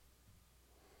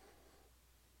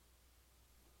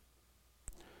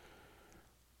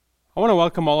I want to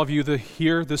welcome all of you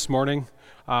here this morning.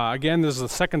 Again, this is the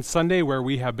second Sunday where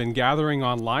we have been gathering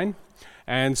online.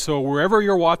 And so wherever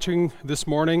you're watching this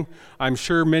morning, I'm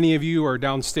sure many of you are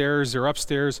downstairs or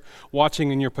upstairs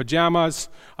watching in your pajamas.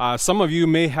 Some of you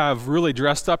may have really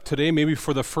dressed up today, maybe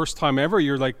for the first time ever.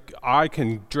 You're like, I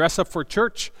can dress up for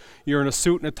church. You're in a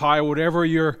suit and a tie, whatever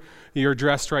you're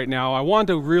dressed right now. I want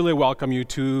to really welcome you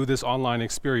to this online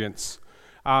experience.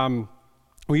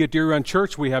 We at Deer Run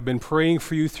Church, we have been praying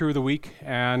for you through the week,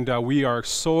 and we are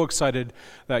so excited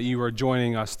that you are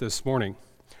joining us this morning.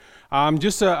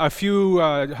 Just a few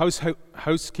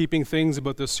housekeeping things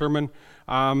about this sermon.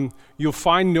 You'll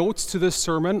find notes to this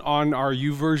sermon on our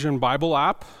YouVersion Bible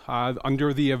app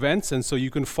under the events, and so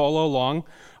you can follow along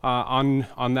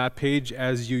on that page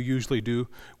as you usually do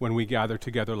when we gather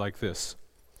together like this.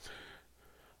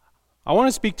 I want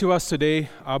to speak to us today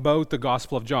about the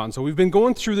Gospel of John. So we've been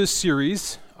going through this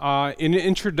series in an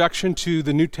introduction to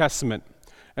the New Testament.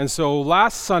 And so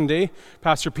last Sunday,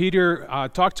 Pastor Peter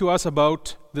talked to us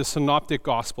about the Synoptic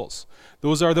Gospels.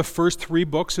 Those are the first three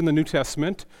books in the New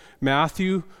Testament: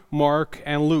 Matthew, Mark,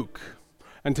 and Luke.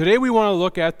 And today we want to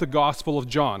look at the Gospel of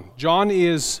John. John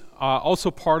is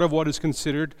also part of what is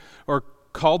considered or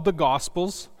called the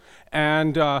Gospels.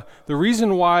 And the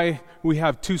reason why we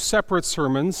have two separate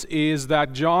sermons is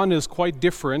that John is quite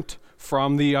different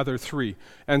from the other three.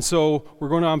 And so we're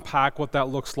going to unpack what that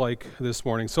looks like this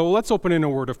morning. So let's open in a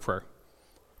word of prayer.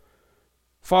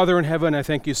 Father in heaven, I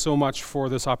thank you so much for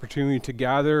this opportunity to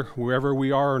gather wherever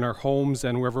we are in our homes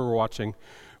and wherever we're watching.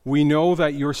 We know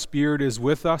that your Spirit is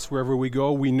with us wherever we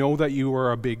go. We know that you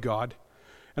are a big God.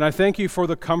 And I thank you for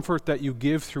the comfort that you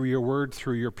give through your word,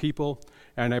 through your people.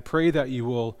 And I pray that you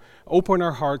will open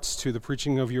our hearts to the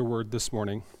preaching of your word this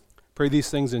morning. Pray these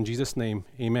things in Jesus' name.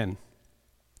 Amen.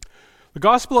 The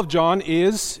Gospel of John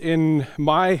is, in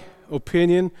my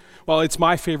opinion, well, it's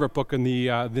my favorite book in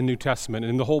the New Testament,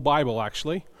 in the whole Bible,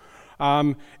 actually.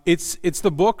 It's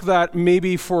the book that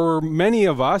maybe for many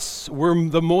of us we're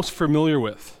the most familiar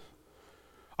with.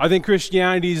 I think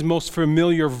Christianity's most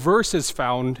familiar verse is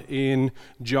found in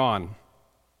John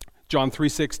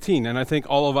 3:16, and I think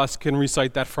all of us can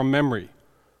recite that from memory.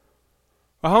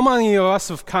 But how many of us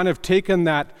have kind of taken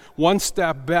that one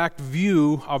step back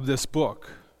view of this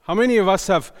book? How many of us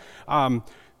have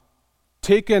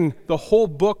taken the whole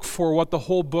book for what the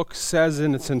whole book says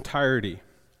in its entirety?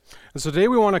 And so today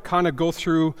we want to kind of go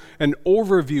through an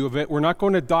overview of it. We're not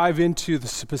going to dive into the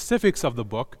specifics of the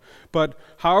book, but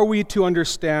how are we to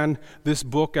understand this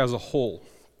book as a whole?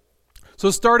 So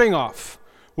starting off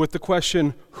with the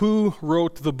question, who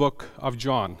wrote the book of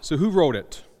John? So who wrote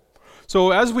it?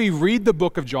 So as we read the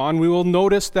book of John, we will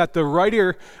notice that the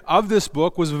writer of this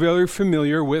book was very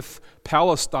familiar with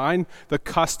Palestine, the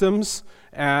customs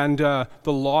and the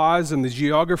laws and the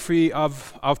geography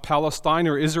of Palestine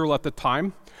or Israel at the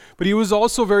time. But he was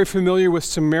also very familiar with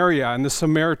Samaria and the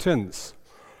Samaritans.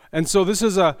 And so this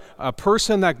is a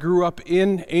person that grew up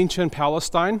in ancient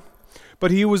Palestine,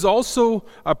 but he was also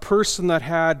a person that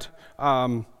had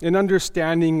an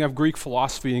understanding of Greek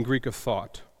philosophy and Greek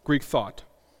thought.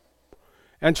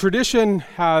 And tradition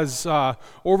has,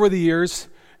 over the years,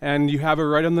 and you have it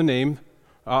right on the name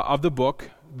of the book,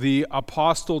 the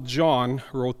Apostle John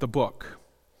wrote the book.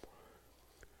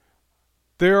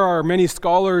 There are many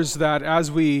scholars that,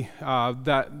 as we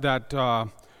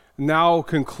now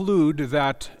conclude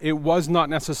that it was not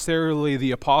necessarily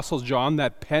the Apostle John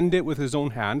that penned it with his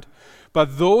own hand,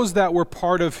 but those that were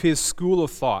part of his school of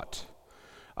thought.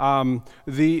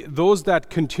 Those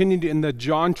that continued in the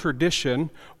John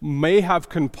tradition may have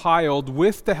compiled,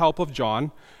 with the help of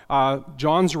John,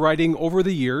 John's writing over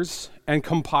the years and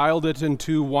compiled it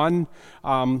into one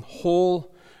whole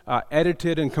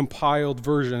edited and compiled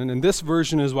version. And this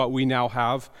version is what we now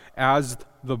have as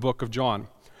the book of John.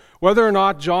 Whether or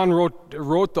not John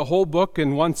wrote the whole book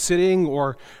in one sitting,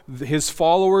 or his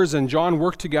followers and John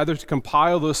worked together to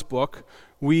compile this book,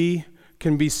 we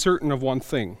can be certain of one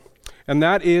thing. And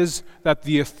that is that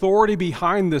the authority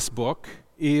behind this book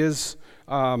is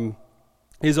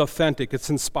authentic, it's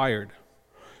inspired.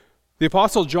 The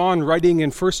Apostle John, writing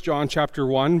in 1 John chapter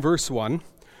 1, verse 1,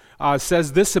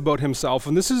 says this about himself,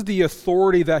 and this is the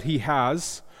authority that he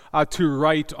has to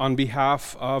write on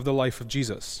behalf of the life of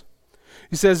Jesus.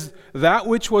 He says, "That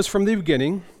which was from the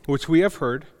beginning, which we have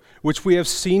heard, which we have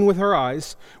seen with our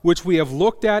eyes, which we have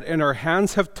looked at and our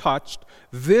hands have touched,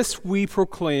 this we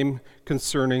proclaim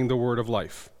concerning the word of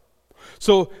life."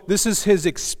 So this is his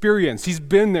experience. He's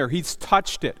been there. He's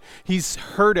touched it. He's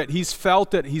heard it. He's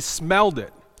felt it. He's smelled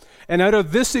it. And out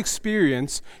of this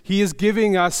experience, he is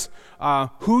giving us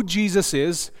who Jesus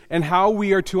is and how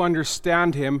we are to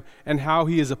understand him and how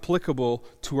he is applicable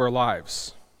to our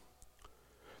lives.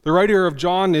 The writer of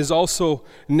John is also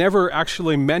never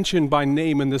actually mentioned by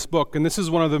name in this book, and this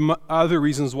is one of the other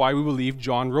reasons why we believe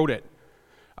John wrote it.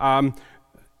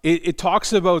 It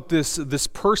talks about this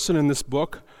person in this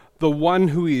book, the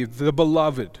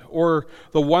beloved, or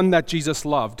the one that Jesus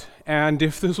loved. And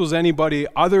if this was anybody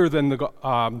other than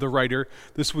the writer,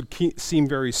 this would seem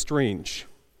very strange.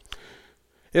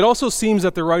 It also seems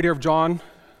that the writer of John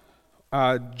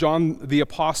the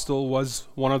Apostle, was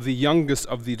one of the youngest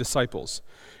of the disciples.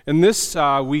 And this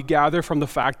we gather from the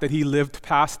fact that he lived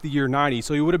past the year 90.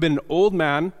 So he would have been an old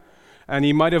man, and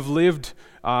he might have lived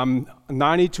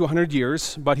 90 to 100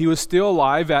 years, but he was still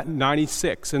alive at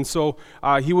 96. And so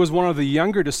he was one of the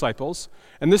younger disciples.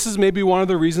 And this is maybe one of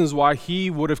the reasons why he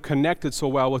would have connected so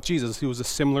well with Jesus. He was a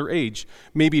similar age,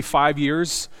 maybe 5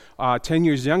 years, 10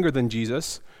 years younger than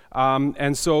Jesus.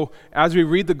 And so as we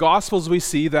read the Gospels, we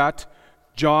see that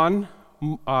John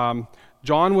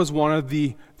was one of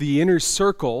the inner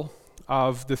circle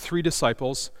of the three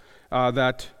disciples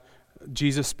that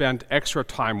Jesus spent extra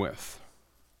time with.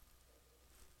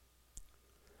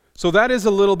 So that is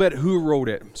a little bit who wrote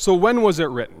it. So when was it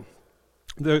written?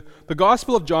 The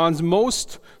Gospel of John's,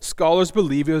 most scholars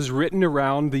believe it was written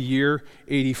around the year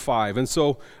 85. And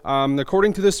so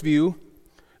according to this view,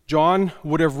 John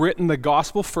would have written the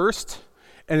Gospel first,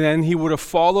 and then he would have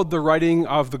followed the writing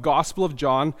of the Gospel of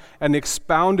John and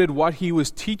expounded what he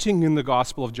was teaching in the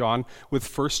Gospel of John with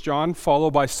 1 John,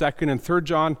 followed by 2nd and 3rd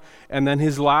John, and then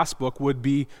his last book would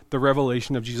be the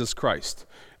Revelation of Jesus Christ.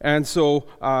 And so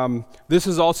this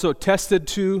is also attested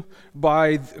to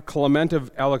by Clement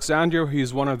of Alexandria. He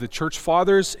is one of the church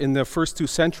fathers in the first 2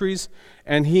 centuries,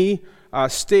 and he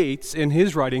states in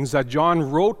his writings that John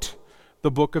wrote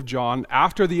the book of John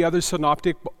after the other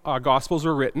synoptic Gospels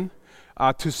were written,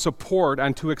 to support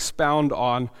and to expound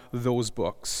on those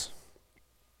books.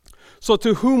 So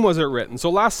to whom was it written? So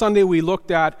last Sunday we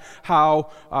looked at how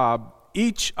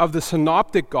each of the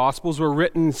synoptic Gospels were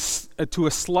written to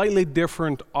a slightly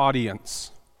different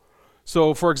audience.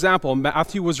 So for example,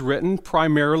 Matthew was written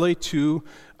primarily to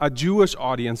a Jewish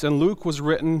audience, and Luke was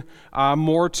written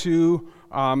more to,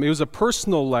 it was a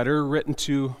personal letter written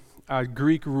to a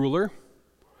Greek ruler.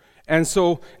 And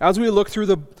so as we look through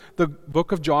the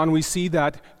book of John, we see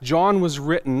that John was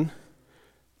written,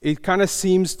 it kind of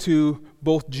seems, to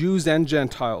both Jews and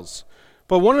Gentiles.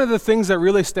 But one of the things that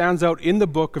really stands out in the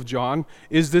book of John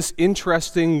is this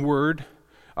interesting word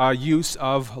use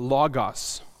of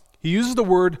logos. He uses the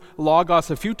word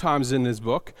logos a few times in his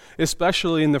book,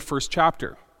 especially in the first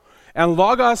chapter. And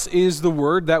logos is the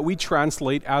word that we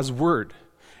translate as word.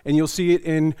 And you'll see it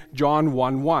in John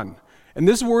 1:1. And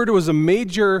this word was a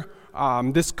major,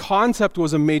 this concept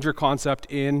was a major concept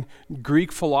in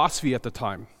Greek philosophy at the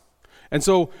time. And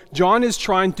so John is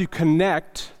trying to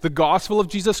connect the gospel of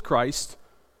Jesus Christ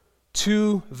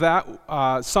to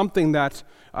that something that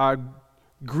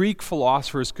Greek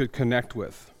philosophers could connect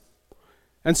with.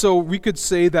 And so we could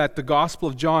say that the Gospel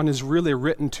of John is really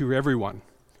written to everyone.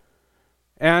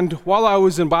 And while I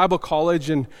was in Bible college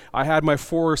and I had my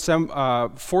four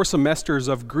semesters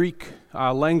of Greek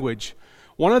language,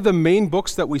 one of the main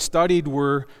books that we studied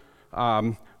were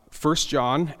 1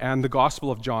 John and the Gospel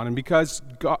of John. And because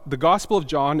the Gospel of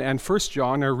John and 1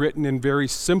 John are written in very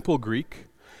simple Greek,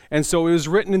 and so it was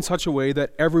written in such a way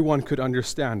that everyone could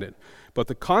understand it. But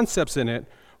the concepts in it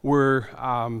were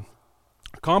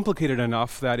complicated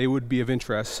enough that it would be of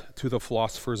interest to the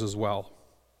philosophers as well.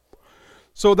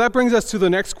 So that brings us to the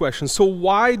next question. So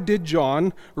why did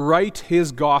John write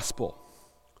his gospel?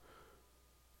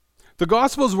 The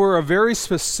Gospels were a very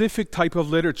specific type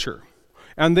of literature,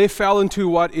 and they fell into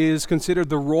what is considered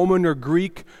the Roman or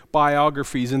Greek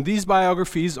biographies. And these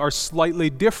biographies are slightly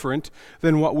different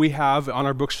than what we have on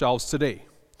our bookshelves today.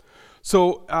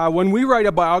 So when we write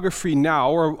a biography now,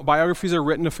 or biographies are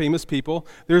written of famous people,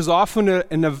 there's often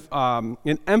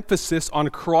an emphasis on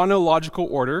chronological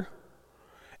order,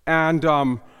 and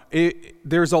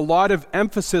there's a lot of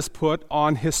emphasis put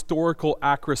on historical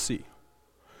accuracy.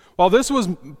 While this was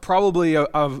probably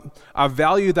a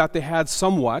value that they had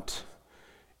somewhat,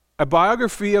 a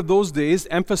biography of those days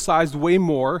emphasized way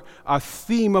more a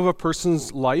theme of a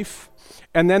person's life,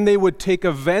 and then they would take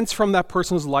events from that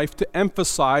person's life to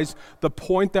emphasize the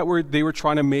point that they were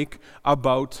trying to make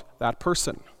about that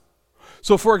person.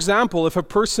 So for example, if a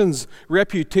person's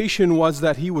reputation was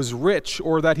that he was rich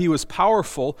or that he was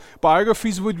powerful,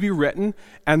 biographies would be written,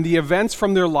 and the events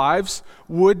from their lives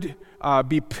would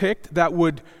be picked that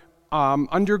would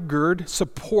undergird,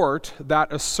 support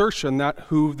that assertion that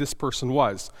who this person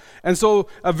was. And so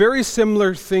a very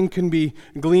similar thing can be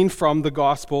gleaned from the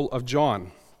Gospel of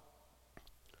John.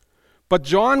 But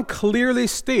John clearly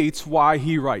states why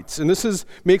he writes, and this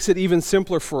makes it even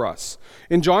simpler for us.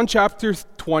 In John chapter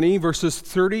 20, verses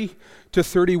 30 to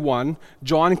 31,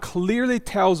 John clearly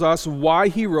tells us why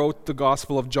he wrote the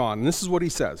Gospel of John. And this is what he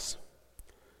says.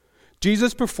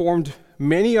 Jesus performed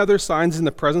many other signs in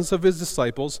the presence of his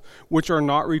disciples, which are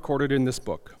not recorded in this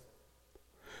book.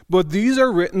 But these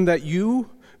are written that you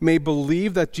may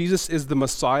believe that Jesus is the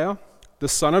Messiah, the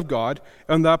Son of God,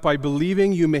 and that by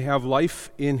believing you may have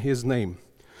life in his name.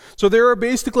 So there are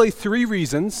basically three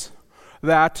reasons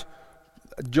that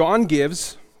John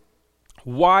gives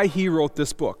why he wrote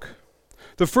this book.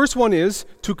 The first one is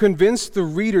to convince the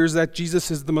readers that Jesus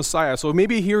is the Messiah. So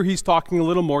maybe here he's talking a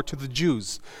little more to the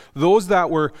Jews, those that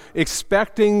were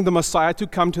expecting the Messiah to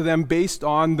come to them based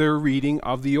on their reading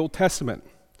of the Old Testament.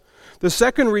 The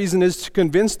second reason is to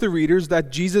convince the readers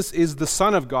that Jesus is the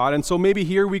Son of God. And so maybe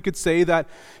here we could say that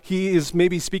he is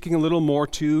maybe speaking a little more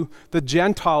to the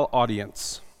Gentile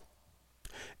audience.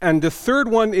 And the third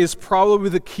one is probably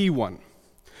the key one.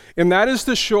 And that is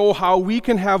to show how we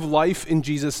can have life in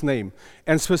Jesus' name,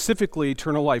 and specifically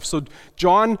eternal life. So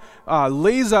John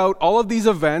lays out all of these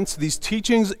events, these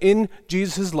teachings in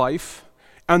Jesus' life,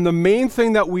 and the main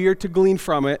thing that we are to glean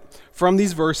from it, from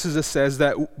these verses, it says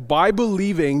that by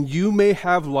believing you may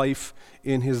have life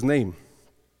in his name.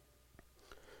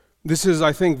 This is,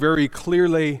 I think, very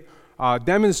clearly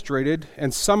demonstrated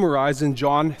and summarized in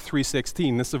John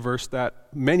 3:16. This is a verse that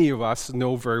many of us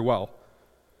know very well.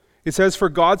 It says, "For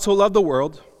God so loved the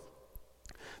world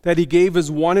that he gave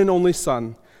his one and only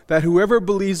Son, that whoever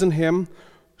believes in him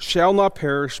shall not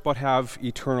perish but have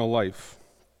eternal life."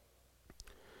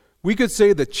 We could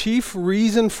say the chief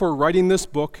reason for writing this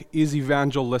book is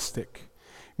evangelistic,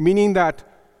 meaning that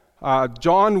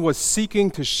John was seeking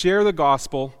to share the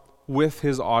gospel with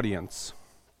his audience.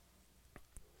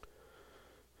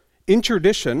 In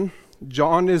tradition,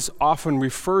 John is often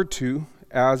referred to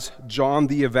as John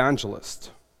the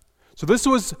Evangelist. So this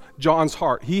was John's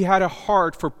heart. He had a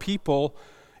heart for people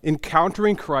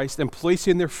encountering Christ and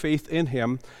placing their faith in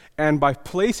him, and by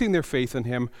placing their faith in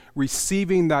him,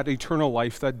 receiving that eternal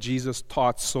life that Jesus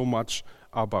taught so much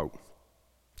about.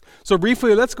 So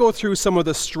briefly, let's go through some of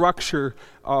the structure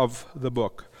of the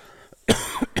book.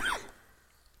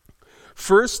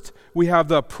 First, we have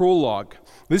the prologue.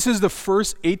 This is the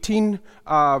first 18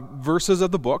 verses of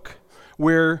the book,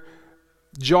 where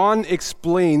John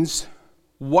explains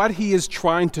what he is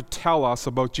trying to tell us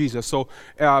about Jesus. So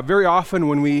very often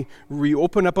when we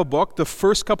reopen up a book, the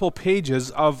first couple pages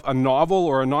of a novel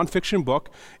or a nonfiction book,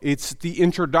 it's the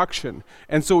introduction.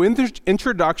 And so in the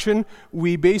introduction,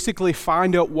 we basically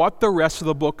find out what the rest of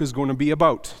the book is going to be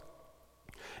about.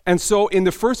 And so in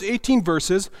the first 18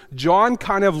 verses, John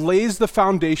kind of lays the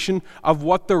foundation of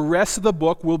what the rest of the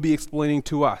book will be explaining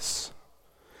to us.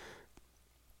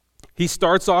 He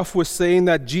starts off with saying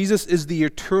that Jesus is the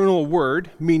eternal Word,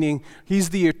 meaning he's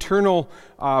the eternal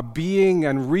being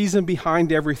and reason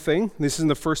behind everything. This is in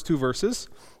the first two verses.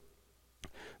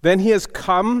 Then he has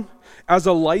come as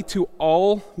a light to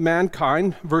all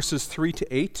mankind, verses 3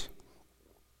 to 8.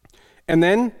 And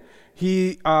then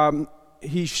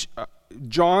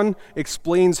John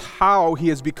explains how he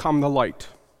has become the light.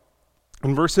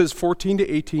 In verses 14 to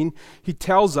 18, he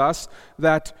tells us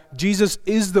that Jesus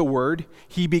is the Word.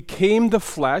 He became the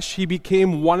flesh. He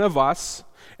became one of us,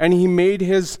 and he made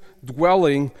his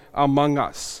dwelling among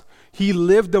us. He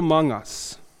lived among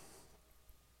us.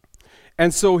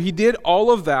 And so he did all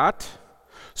of that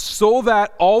so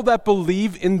that all that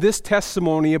believe in this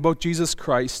testimony about Jesus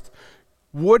Christ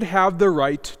would have the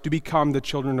right to become the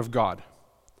children of God.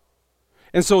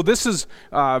 And so this is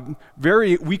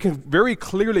we can very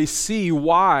clearly see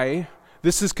why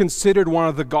this is considered one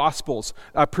of the Gospels,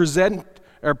 a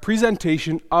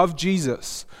presentation of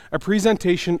Jesus, a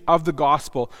presentation of the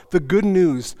gospel, the good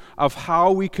news of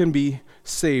how we can be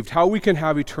saved, how we can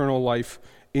have eternal life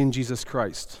in Jesus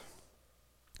Christ.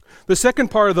 The second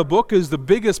part of the book is the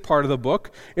biggest part of the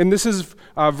book, and this is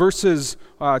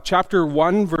chapter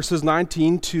 1, verses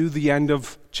 19 to the end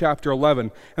of chapter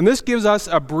 11. And this gives us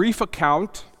a brief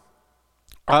account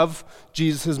of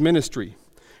Jesus' ministry.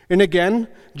 And again,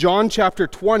 John chapter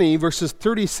 20, verses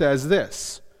 30 says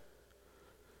this: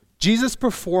 Jesus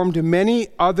performed many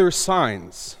other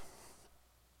signs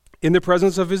in the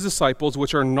presence of his disciples,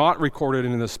 which are not recorded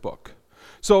in this book.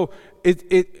 So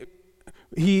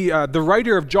the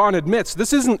writer of John admits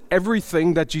this isn't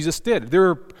everything that Jesus did. There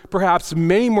are perhaps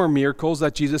many more miracles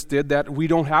that Jesus did that we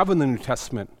don't have in the New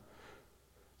Testament.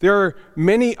 There are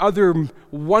many other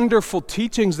wonderful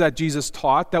teachings that Jesus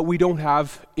taught that we don't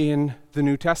have in the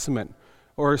New Testament,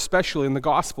 or especially in the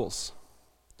Gospels.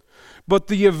 But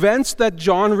the events that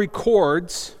John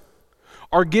records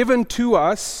are given to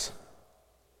us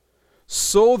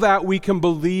so that we can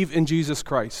believe in Jesus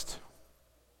Christ.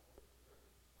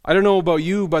 I don't know about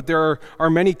you, but there are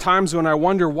many times when I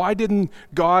wonder, why didn't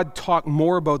God talk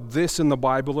more about this in the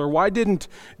Bible? Or why didn't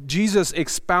Jesus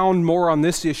expound more on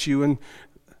this issue? And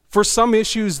for some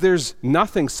issues, there's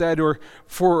nothing said, or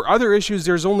for other issues,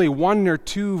 there's only one or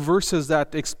two verses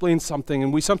that explain something.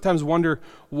 And we sometimes wonder,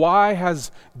 why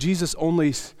has Jesus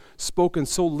only spoken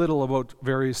so little about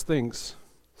various things?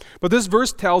 But this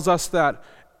verse tells us that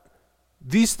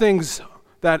these things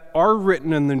that are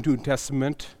written in the New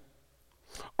Testament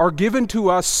are given to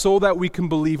us so that we can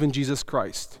believe in Jesus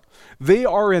Christ. They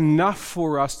are enough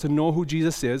for us to know who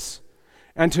Jesus is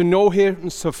and to know him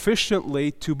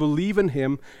sufficiently to believe in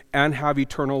him and have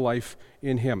eternal life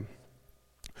in him.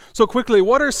 So quickly,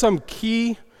 what are some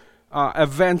key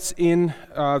events in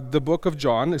the book of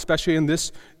John, especially in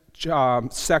this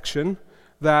section,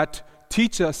 that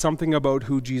teach us something about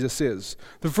who Jesus is?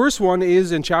 The first one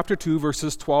is in chapter 2,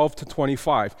 verses 12 to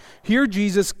 25. Here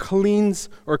Jesus cleanses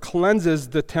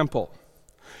the temple.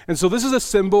 And so this is a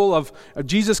symbol of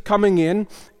Jesus coming in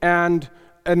and,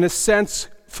 in a sense,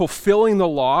 fulfilling the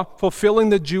law, fulfilling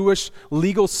the Jewish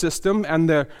legal system and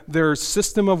their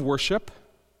system of worship,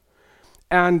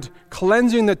 and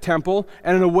cleansing the temple,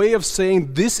 and in a way of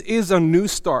saying, this is a new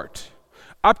start.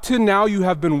 Up to now, you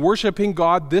have been worshiping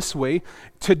God this way.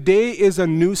 Today is a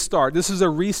new start. This is a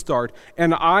restart,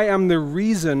 and I am the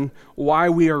reason why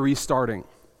we are restarting.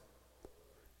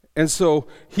 And so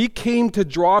he came to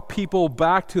draw people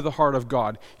back to the heart of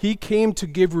God. He came to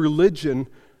give religion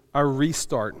a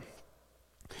restart.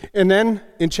 And then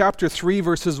in chapter 3,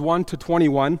 verses 1 to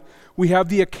 21, we have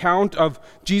the account of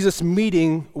Jesus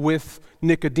meeting with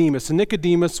Nicodemus. And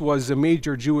Nicodemus was a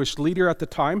major Jewish leader at the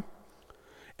time.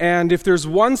 And if there's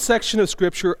one section of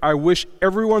Scripture I wish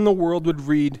everyone in the world would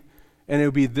read, and it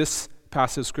would be this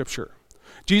passage of Scripture.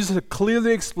 Jesus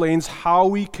clearly explains how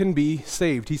we can be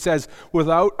saved. He says,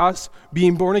 without us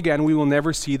being born again, we will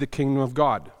never see the kingdom of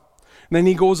God. And then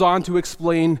he goes on to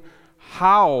explain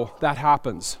how that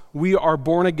happens. We are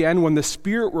born again when the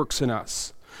Spirit works in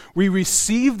us. We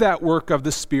receive that work of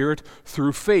the Spirit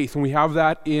through faith, and we have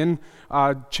that in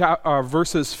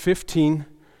verses 15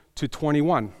 to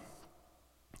 21.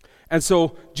 And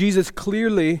so Jesus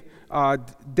clearly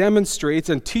demonstrates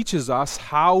and teaches us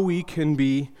how we can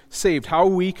be saved, how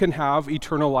we can have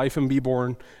eternal life and be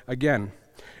born again.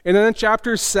 And then in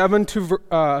chapter 7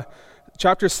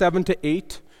 to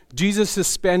 8, Jesus is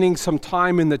spending some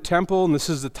time in the temple, and this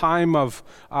is the time of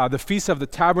the Feast of the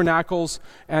Tabernacles,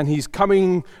 and he's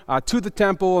coming to the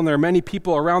temple, and there are many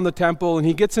people around the temple, and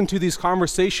he gets into these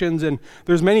conversations, and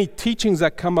there's many teachings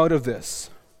that come out of this.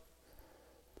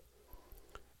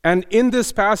 And in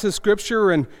this passage of Scripture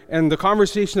and the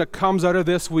conversation that comes out of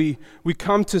this, we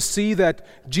come to see that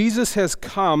Jesus has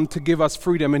come to give us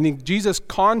freedom. And Jesus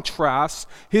contrasts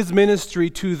his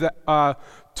ministry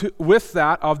with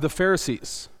that of the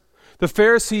Pharisees. The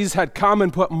Pharisees had come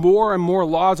and put more and more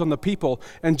laws on the people.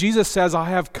 And Jesus says, I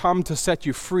have come to set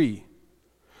you free.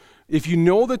 If you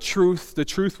know the truth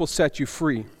will set you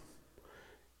free.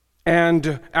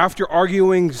 And after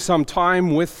arguing some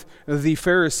time with the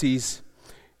Pharisees,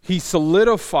 he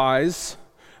solidifies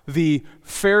the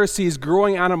Pharisees'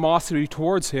 growing animosity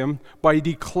towards him by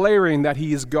declaring that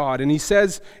he is God. And he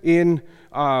says in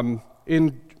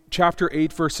chapter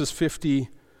 8, verses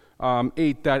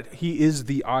 58, that he is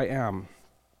the I am.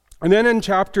 And then in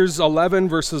chapters 11,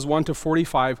 verses 1 to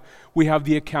 45, we have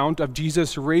the account of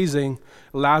Jesus raising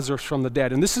Lazarus from the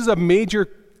dead. And this is a major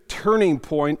turning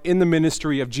point in the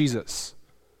ministry of Jesus.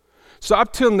 So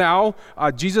up till now,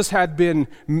 Jesus had been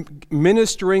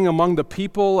ministering among the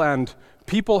people, and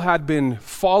people had been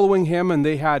following him,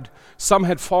 and some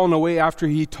had fallen away after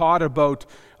he taught about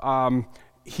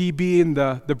he being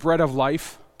the bread of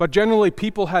life. But generally,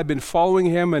 people had been following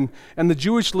him, and the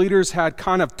Jewish leaders had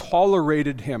kind of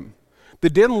tolerated him. They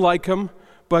didn't like him,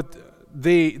 but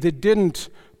they didn't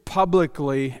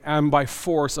publicly and by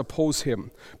force oppose him.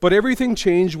 But everything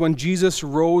changed when Jesus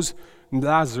rose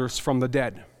Lazarus from the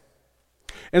dead.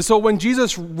 And so when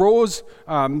Jesus rose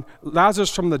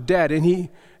Lazarus from the dead,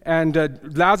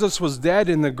 and Lazarus was dead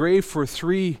in the grave for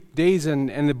 3 days,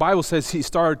 and the Bible says he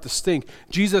started to stink,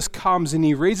 Jesus comes and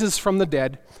he raises from the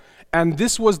dead, and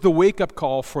this was the wake-up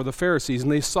call for the Pharisees,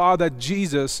 and they saw that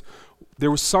Jesus,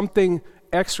 there was something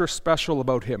extra special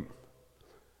about him.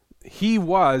 He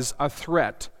was a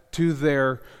threat to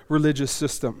their religious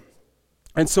system.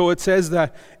 And so it says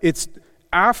that it's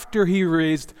after he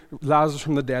raised Lazarus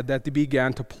from the dead that they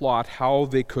began to plot how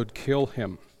they could kill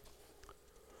him.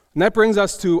 And that brings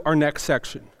us to our next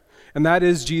section, and that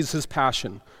is Jesus'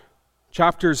 passion,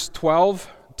 chapters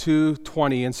 12 to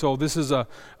 20. And so this is a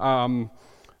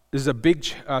big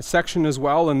section as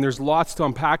well, and there's lots to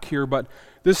unpack here, but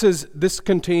this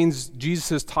contains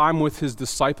Jesus' time with his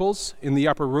disciples in the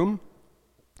upper room,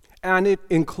 and it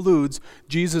includes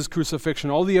Jesus' crucifixion,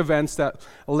 all the events that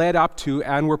led up to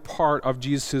and were part of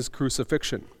Jesus'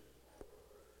 crucifixion.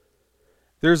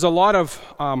 There's a lot of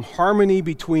harmony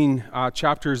between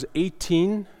chapters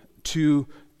 18 to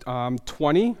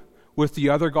 20 with the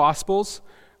other Gospels,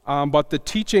 but the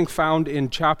teaching found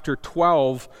in chapter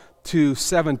 12 to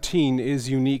 17 is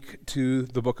unique to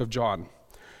the book of John.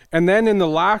 And then in the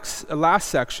last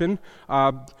section,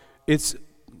 it's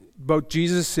about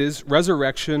Jesus'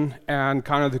 resurrection and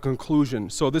kind of the conclusion.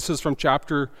 So this is from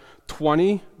chapter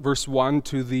 20, verse 1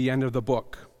 to the end of the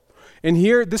book. And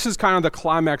here, this is kind of the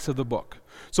climax of the book.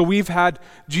 So we've had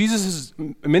Jesus'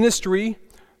 ministry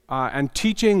and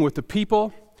teaching with the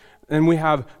people, and we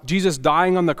have Jesus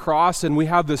dying on the cross, and we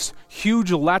have this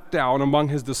huge letdown among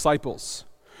his disciples.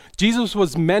 Jesus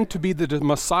was meant to be the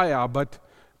Messiah, but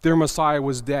their Messiah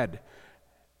was dead.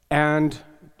 And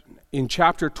in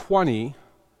chapter 20,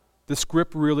 the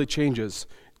script really changes.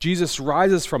 Jesus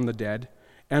rises from the dead,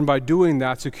 and by doing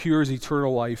that, secures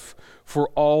eternal life for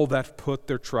all that put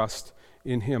their trust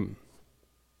in him.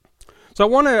 So I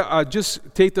want to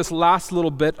just take this last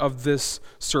little bit of this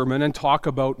sermon and talk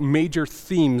about major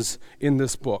themes in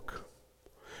this book.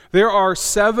 There are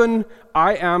 7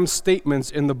 I am statements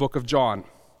in the book of John.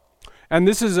 And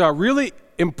this is really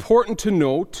important to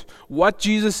note what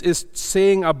Jesus is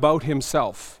saying about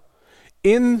himself.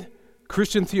 In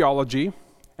Christian theology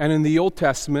and in the Old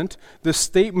Testament, the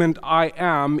statement I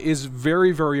am is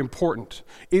very, very important.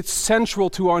 It's central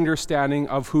to understanding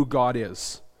of who God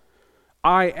is.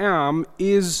 I am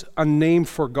is a name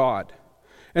for God.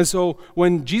 And so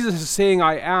when Jesus is saying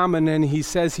I am and then he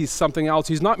says he's something else,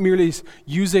 he's not merely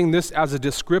using this as a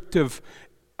descriptive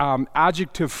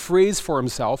adjective phrase for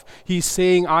himself. He's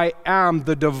saying I am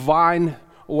the divine,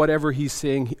 whatever he's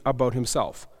saying about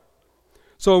himself.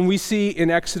 So when we see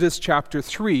in Exodus chapter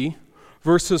 3,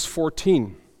 verses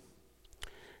 14,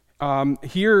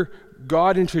 here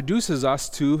God introduces us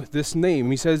to this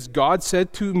name. He says, God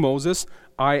said to Moses,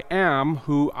 I am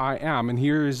who I am. And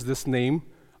here is this name,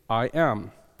 I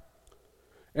am.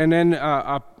 And then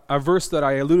a verse that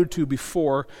I alluded to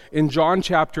before, in John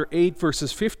chapter 8,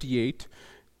 verses 58,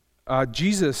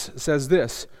 Jesus says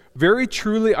this, very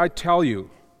truly I tell you,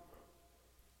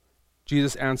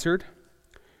 Jesus answered,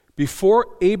 before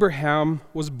Abraham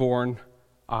was born,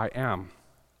 I am.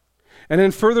 And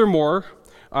then furthermore,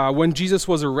 when Jesus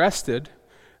was arrested,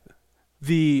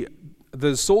 the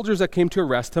soldiers that came to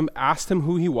arrest him asked him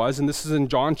who he was, and this is in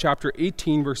John chapter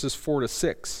 18, verses 4 to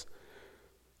 6.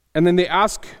 And then they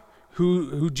ask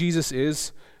who Jesus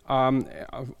is.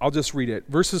 I'll just read it.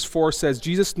 Verses 4 says,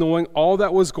 Jesus, knowing all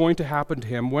that was going to happen to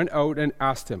him, went out and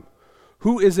asked him,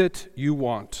 who is it you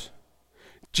want?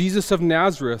 Jesus of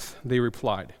Nazareth, they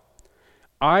replied.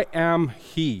 I am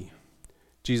he,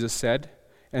 Jesus said,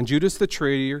 and Judas the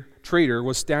traitor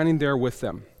was standing there with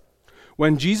them.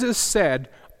 When Jesus said,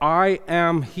 I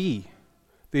am he,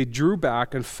 they drew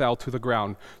back and fell to the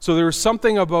ground. So there was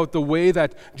something about the way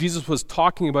that Jesus was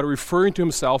talking about it, referring to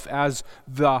himself as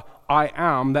the I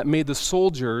am, that made the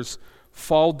soldiers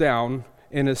fall down,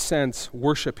 in a sense,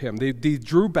 worship him. They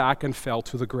drew back and fell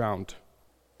to the ground.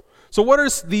 So what are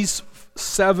these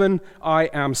 7 I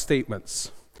am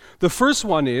statements? The first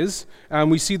one is,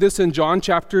 and we see this in John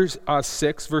chapter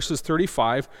 6, verses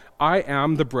 35, I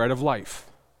am the bread of life.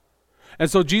 And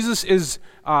so Jesus is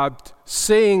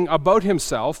saying about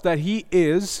himself that he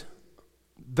is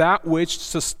that which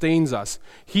sustains us.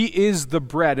 He is the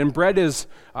bread, and bread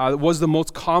was the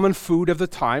most common food of the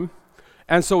time.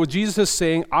 And so Jesus is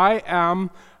saying, I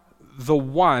am the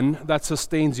one that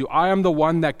sustains you. I am the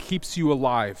one that keeps you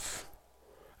alive.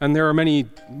 And there are many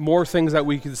more things that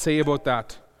we could say about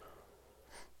that.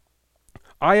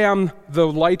 I am the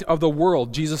light of the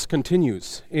world, Jesus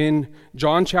continues in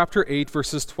John chapter 8,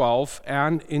 verses 12,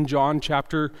 and in John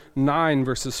chapter 9,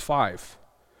 verses 5.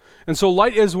 And so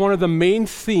light is one of the main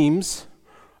themes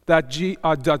that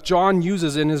John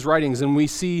uses in his writings, and we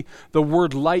see the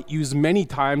word light used many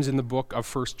times in the book of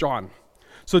 1 John.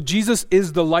 So Jesus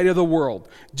is the light of the world.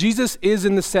 Jesus is,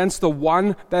 in the sense, the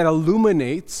one that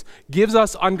illuminates, gives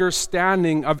us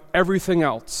understanding of everything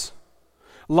else.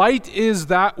 Light is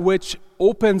that which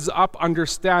opens up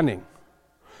understanding.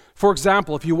 For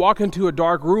example, if you walk into a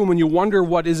dark room and you wonder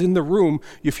what is in the room,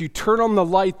 if you turn on the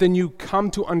light, then you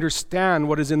come to understand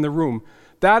what is in the room.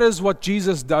 That is what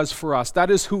Jesus does for us.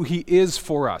 That is who he is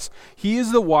for us. He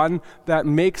is the one that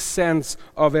makes sense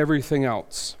of everything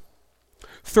else.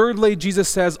 Thirdly, Jesus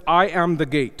says, I am the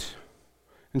gate.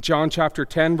 In John chapter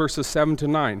 10, verses 7 to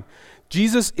 9.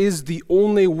 Jesus is the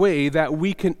only way that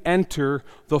we can enter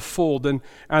the fold.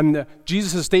 And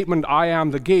Jesus' statement, I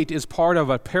am the gate, is part of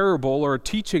a parable or a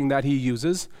teaching that he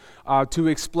uses to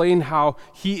explain how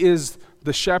he is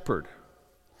the shepherd.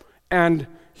 And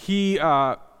he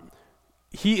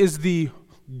is the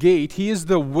gate, he is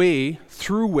the way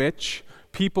through which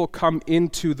people come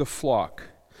into the flock.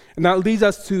 And that leads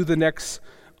us to the next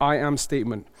I am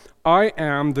statement. I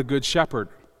am the good shepherd.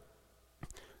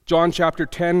 John chapter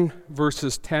 10,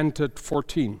 verses 10 to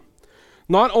 14.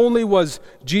 Not only was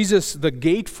Jesus the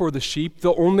gate for the sheep,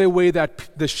 the only way that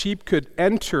the sheep could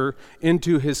enter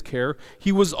into his care,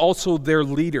 he was also their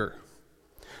leader.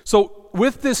 So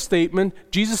with this statement,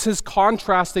 Jesus is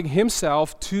contrasting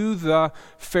himself to the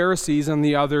Pharisees and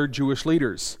the other Jewish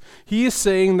leaders. He is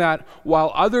saying that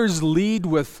while others lead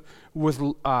with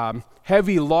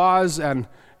heavy laws and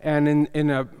in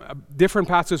a different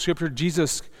passage of Scripture,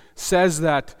 Jesus says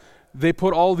that they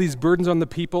put all these burdens on the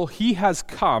people. He has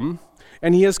come,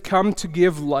 and he has come to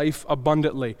give life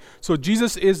abundantly. So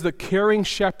Jesus is the caring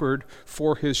shepherd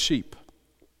for his sheep.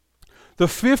 The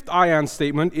fifth I am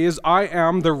statement is, I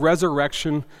am the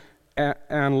resurrection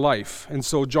and life. And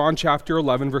so John chapter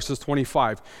 11, verses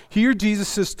 25. Here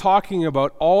Jesus is talking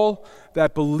about all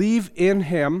that believe in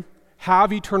him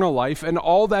have eternal life, and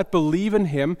all that believe in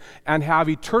him and have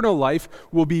eternal life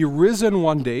will be risen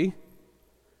one day,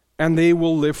 and they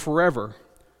will live forever.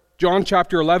 John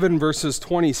chapter 11, verses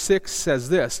 26 says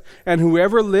this, and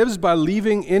whoever lives by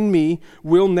believing in me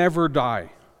will never die.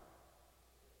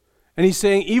 And he's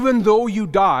saying, even though you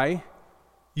die,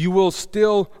 you will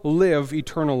still live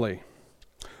eternally.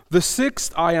 The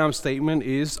sixth I am statement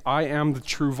is, I am the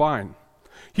true vine.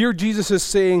 Here Jesus is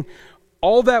saying,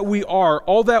 all that we are,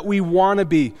 all that we want to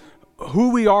be, who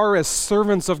we are as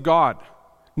servants of God,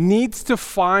 needs to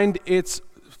find its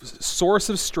source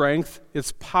of strength,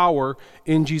 its power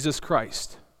in Jesus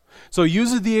Christ. So he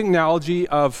uses the analogy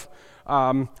of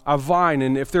a vine,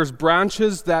 and if there's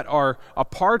branches that are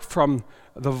apart from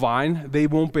the vine, they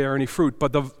won't bear any fruit.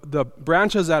 But the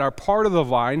branches that are part of the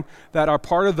vine, that are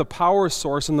part of the power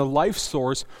source and the life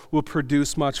source, will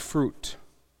produce much fruit.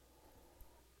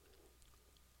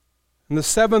 And the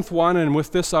seventh one, and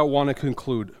with this I want to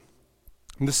conclude.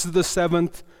 And this is the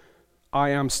seventh I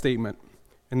am statement.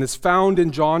 And it's found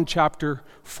in John chapter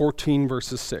 14,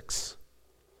 verses 6.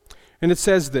 And it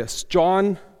says this,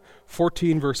 John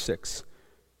 14, verse 6.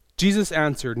 Jesus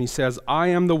answered, and he says, I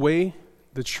am the way,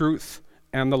 the truth,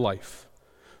 and the life.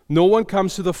 No one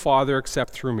comes to the Father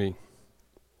except through me.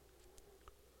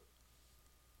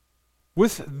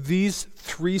 With these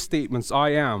three statements, I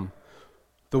am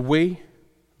the way,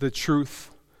 the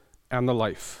truth, and the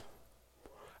life.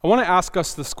 I want to ask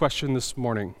us this question this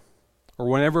morning, or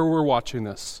whenever we're watching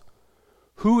this.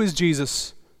 Who is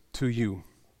Jesus to you?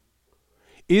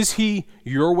 Is he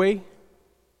your way?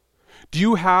 Do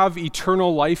you have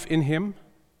eternal life in him?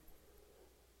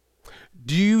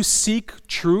 Do you seek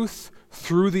truth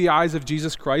through the eyes of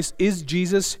Jesus Christ? Is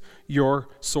Jesus your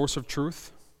source of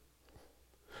truth?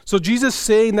 So Jesus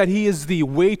saying that he is the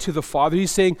way to the Father,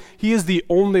 he's saying he is the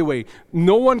only way.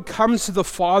 No one comes to the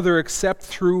Father except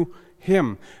through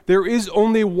him. There is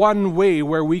only one way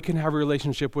where we can have a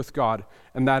relationship with God,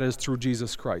 and that is through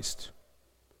Jesus Christ.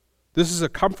 This is a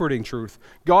comforting truth.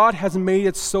 God has made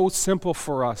it so simple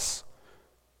for us.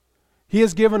 He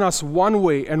has given us one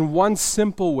way and one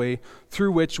simple way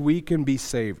through which we can be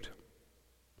saved.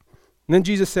 And then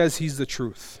Jesus says he's the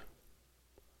truth.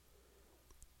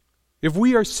 If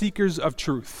we are seekers of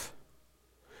truth,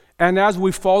 and as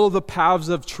we follow the paths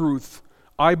of truth,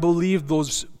 I believe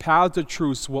those paths of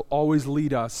truth will always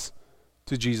lead us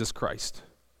to Jesus Christ.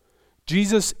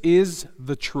 Jesus is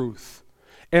the truth.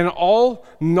 And all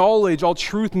knowledge, all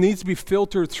truth needs to be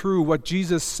filtered through what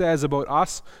Jesus says about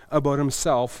us, about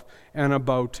himself, and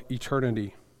about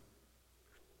eternity.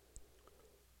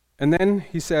 And then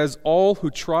he says, all who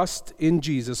trust in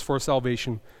Jesus for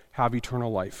salvation have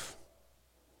eternal life.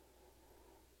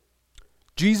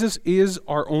 Jesus is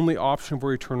our only option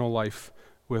for eternal life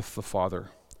with the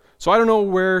Father. So I don't know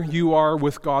where you are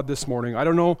with God this morning. I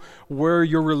don't know where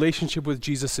your relationship with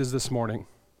Jesus is this morning.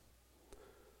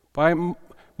 But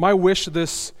my wish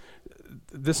this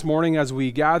morning as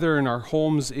we gather in our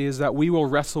homes is that we will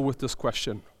wrestle with this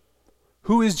question.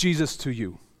 Who is Jesus to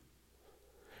you?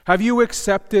 Have you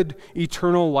accepted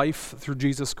eternal life through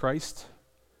Jesus Christ?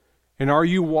 And are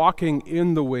you walking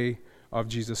in the way of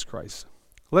Jesus Christ?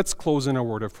 Let's close in a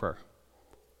word of prayer.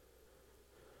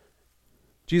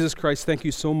 Jesus Christ, thank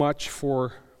you so much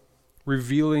for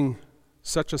revealing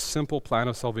such a simple plan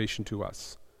of salvation to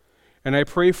us. And I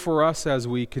pray for us as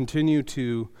we continue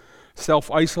to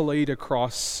self-isolate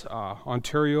across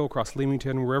Ontario, across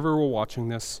Leamington, wherever we're watching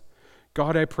this.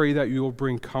 God, I pray that you will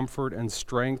bring comfort and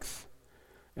strength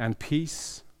and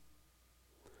peace,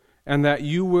 and that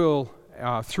you will,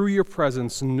 through your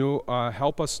presence,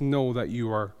 help us know that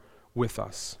you are with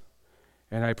us.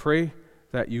 And I pray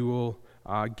that you will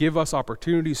give us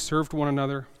opportunities to serve one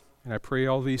another, and I pray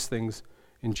all these things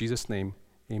in Jesus' name,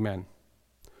 amen.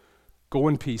 Go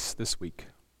in peace this week.